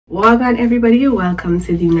Welcome everybody, welcome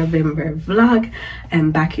to the November vlog.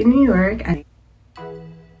 I'm back in New York and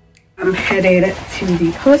I'm headed to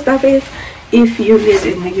the post office. If you live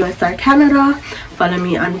in the US or Canada, follow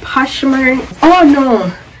me on Poshmark. Oh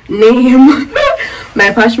no, name. My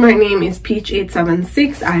Poshmark name is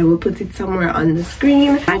Peach876. I will put it somewhere on the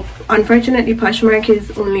screen. Unfortunately, Poshmark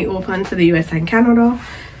is only open to the US and Canada,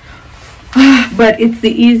 but it's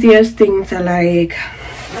the easiest thing to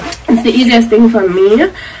it's the easiest thing for me.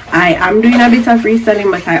 I am doing a bit of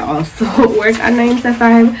reselling, but I also work at 9 to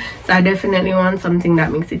 5, so I definitely want something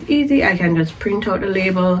that makes it easy. I can just print out the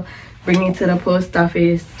label, bring it to the post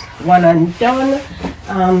office, one and done.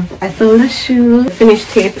 I sold the shoe, finished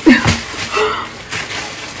tape.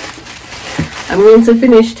 I'm going to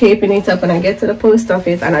finish taping it up when I get to the post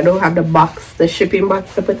office, and I don't have the box, the shipping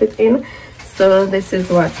box to put it in. So this is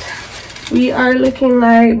what we are looking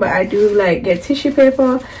like, but I do get tissue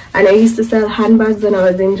paper, and I used to sell handbags when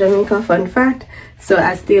I was in Jamaica, fun fact. So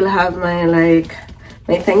I still have my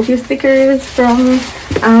my thank you stickers from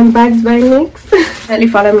Bags by Nikz. Definitely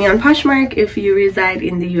follow me on Poshmark if you reside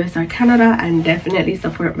in the US or Canada, and definitely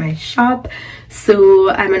support my shop. So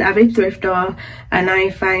I'm an avid thrifter and I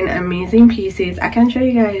find amazing pieces. I can show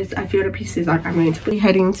you guys a few of the pieces that I'm going to be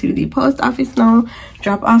heading to the post office now,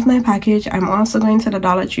 drop off my package. I'm also going to the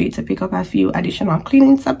Dollar Tree to pick up a few additional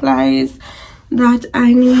cleaning supplies that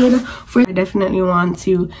I need. I definitely want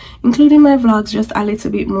to include in my vlogs just a little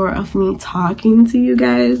bit more of me talking to you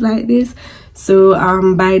guys like this. So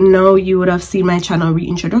by now you would have seen my channel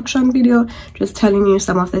reintroduction video, just telling you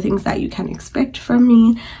some of the things that you can expect from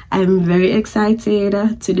me. I'm very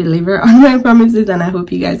excited to deliver on my promises, and I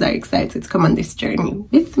hope you guys are excited to come on this journey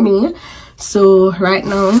with me. So right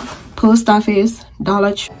now, post office,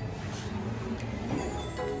 Dollar Tree.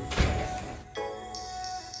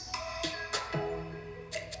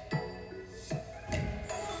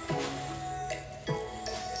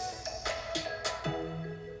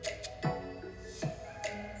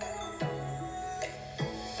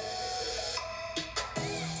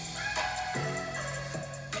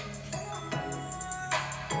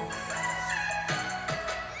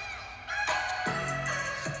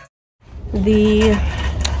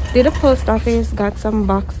 Did a post office, got some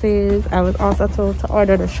boxes. I was also told to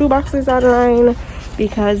order the shoe boxes online,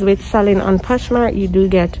 because with selling on Poshmark you do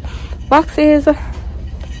get boxes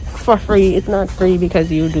for free. It's not free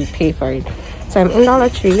because you do pay for it. So I'm in Dollar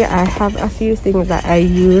Tree. I have a few things that I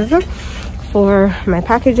use for my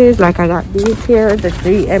packages, like I got these here, the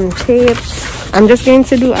 3M tape. I'm just going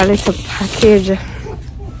to do a little package.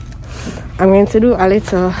 I'm going to do a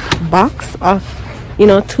little box of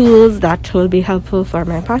tools that will be helpful for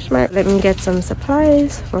my Poshmark. Let me get some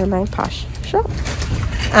supplies for my Posh shop,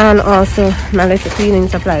 and also my little cleaning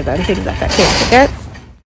supplies and things that I can't forget.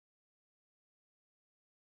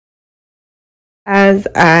 As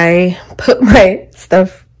I put my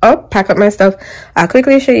stuff up, pack up my stuff, I'll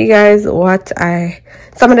quickly show you guys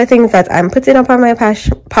some of the things that I'm putting up on my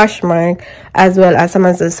Poshmark, as well as some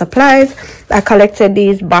of the supplies. I collected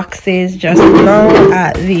these boxes just now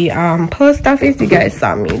at the post office. You guys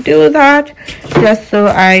saw me do that, just so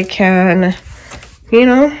I can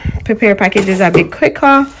prepare packages a bit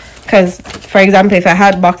quicker. Because for example, if I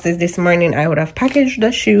had boxes this morning, I would have packaged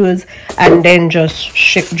the shoes and then just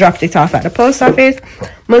dropped it off at the post office.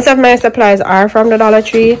 Most of my supplies are from the Dollar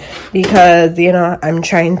Tree, because I'm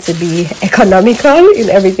trying to be economical in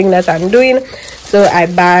everything that I'm doing. So I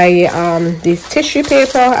buy this tissue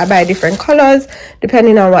paper. I buy different colors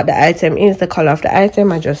depending on what the item is, the color of the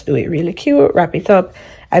item. I just do it really cute, wrap it up.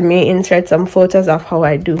 I may insert some photos of how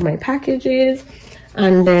I do my packages.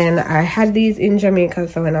 And then I had these in Jamaica,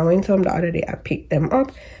 so when I went home the other day, I picked them up,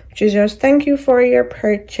 which is just thank you for your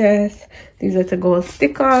purchase. These are the gold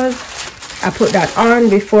stickers. I put that on.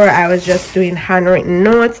 Before I was just doing handwritten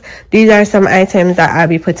notes. These are some items that I'll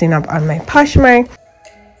be putting up on my Poshmark.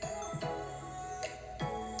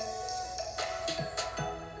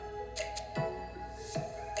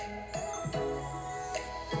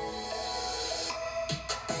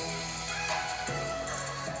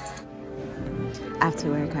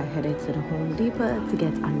 After work, I headed to the Home Depot to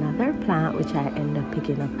get another plant, which I end up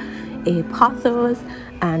picking up a pothos,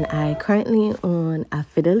 and I currently own a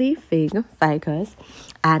fiddly fig, ficus,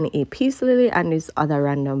 and a peace lily, and this other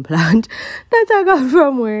random plant that I got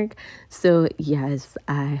from work. So yes,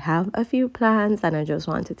 I have a few plants and I just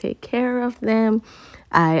want to take care of them.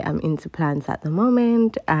 I am into plants at the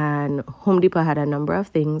moment, and Home Depot had a number of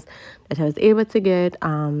things that I was able to get.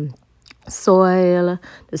 Soil,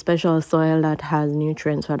 the special soil that has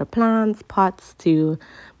nutrients for the plants, pots to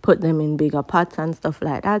put them in bigger pots and stuff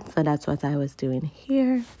like that. So that's what I was doing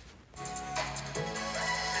here.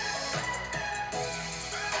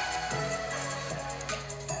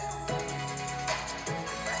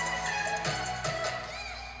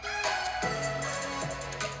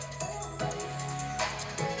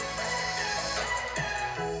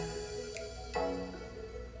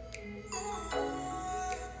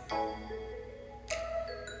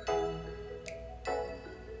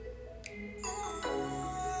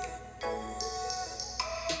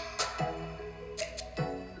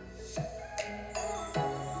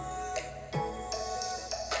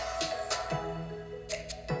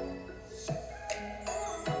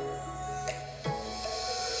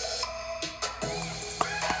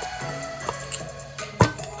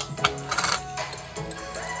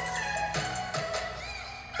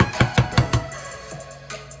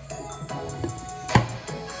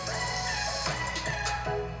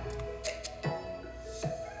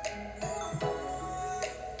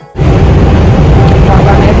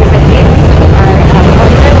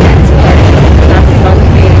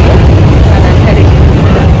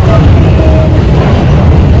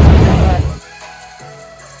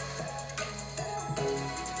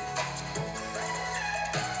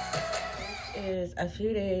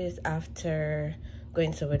 after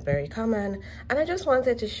going to Woodbury Common, and I just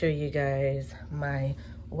wanted to show you guys my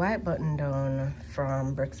white button down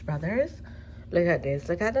from Brooks Brothers. Look at this,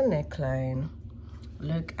 look at the neckline,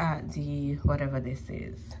 look at the whatever this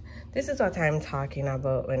is. This is what I'm talking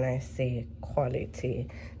about when I say quality.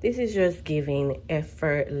 This is just giving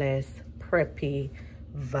effortless preppy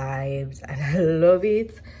vibes, and I love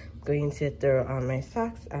it. I'm going to throw on my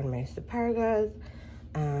socks and my SUBCRIBE,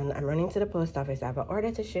 and I'm running to the post office. I have an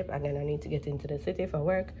order to ship, and then I need to get into the city for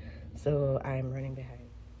work, so I'm running behind.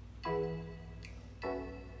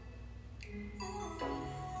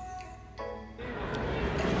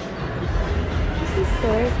 This is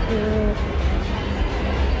so cute.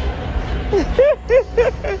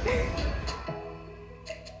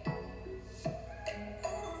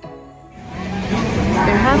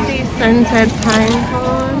 They have these scented pine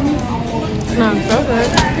cones. Smells so good.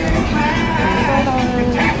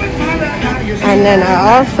 And then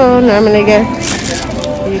I also normally get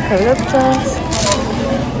eucalyptus.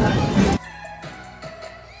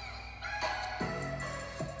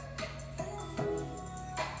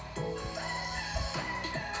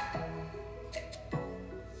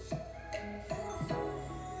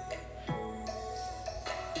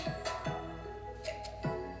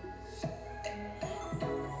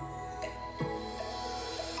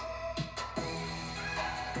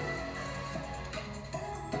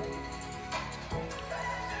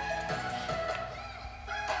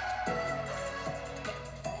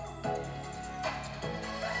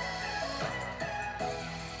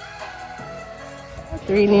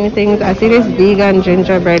 Three new things. I see this vegan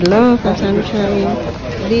gingerbread loaf that I'm trying,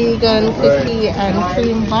 vegan cookie and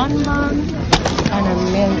cream bonbon, and a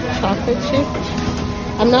mint chocolate chip.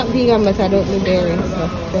 I'm not vegan, but I don't do dairy, so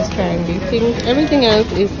just trying these things. Everything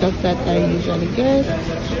else is stuff that I usually get.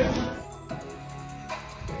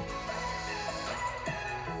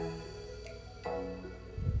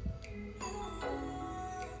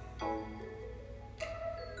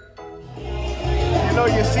 You know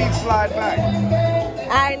your seat slide back.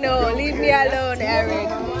 I know, leave me alone, Eric.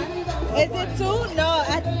 Is it two? No,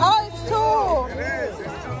 oh, it's two. It is.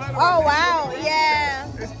 It's 2 little. Oh, wow,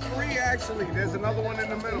 yeah. It's 3 actually. There's another one in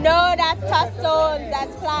the middle. No, that's tostones,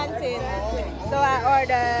 that's plantain. So I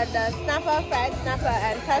ordered the snapper, fried snapper,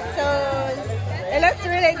 and tostones. It looks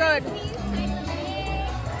really good.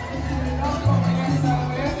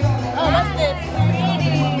 Oh, what's this?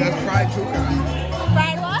 That's fried chuka.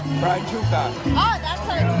 Fried what? Fried chuka. Oh, that's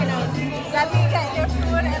how it's pronounced. Let me get your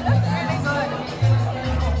food. It looks really good.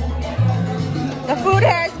 The food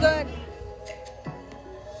here is good.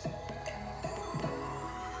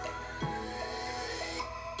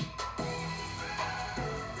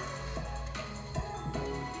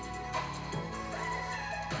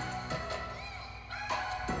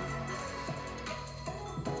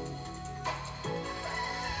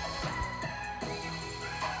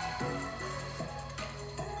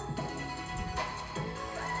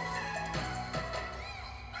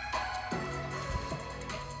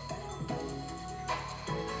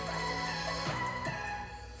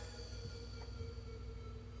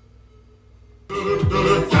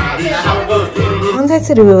 I wanted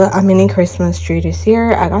to do a mini Christmas tree this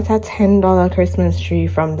year. I got a $10 Christmas tree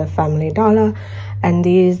from the Family Dollar, and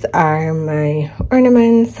these are my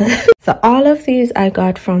ornaments. So all of these I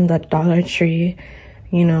got from the Dollar Tree.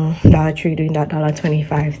 You know, Dollar Tree doing that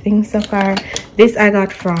 $1.25 thing so far. This I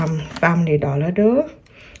got from Family Dollar though.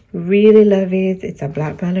 Really love it. It's a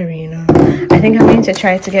black ballerina. I think I'm going to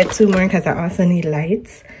try to get 2 more because I also need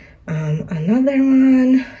lights. Another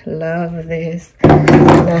one, love this.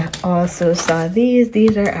 And I also saw these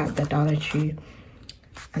are at the Dollar Tree,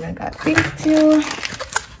 and I got these 2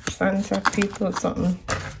 Santa people something.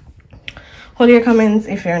 Hold your comments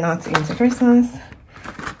if you're not into Christmas.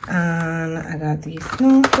 And I got these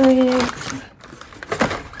snowflakes,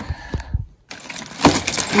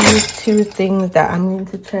 these 2 things that I'm going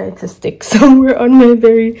to try to stick somewhere on my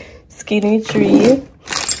very skinny tree.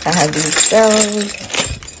 I have these bells,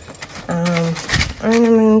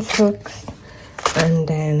 ornaments, hooks, and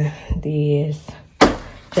then these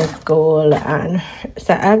just gold. And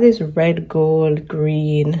so I have this red, gold,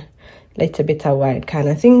 green, little bit of white kind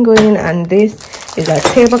of thing going, and this is a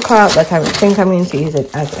tablecloth, but I think I'm going to use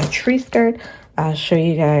it as a tree skirt. I'll show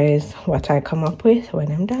you guys what I come up with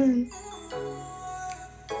when I'm done.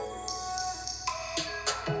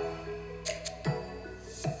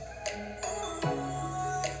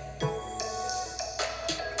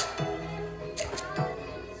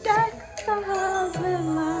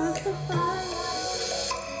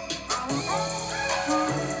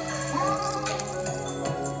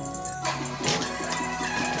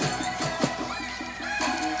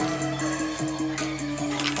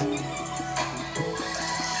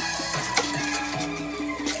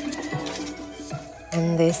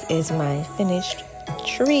 this is my finished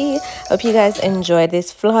tree. Hope you guys enjoyed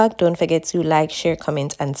this vlog. Don't forget to like, share,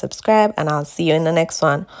 comment, and subscribe, and I'll see you in the next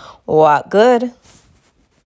one. What good?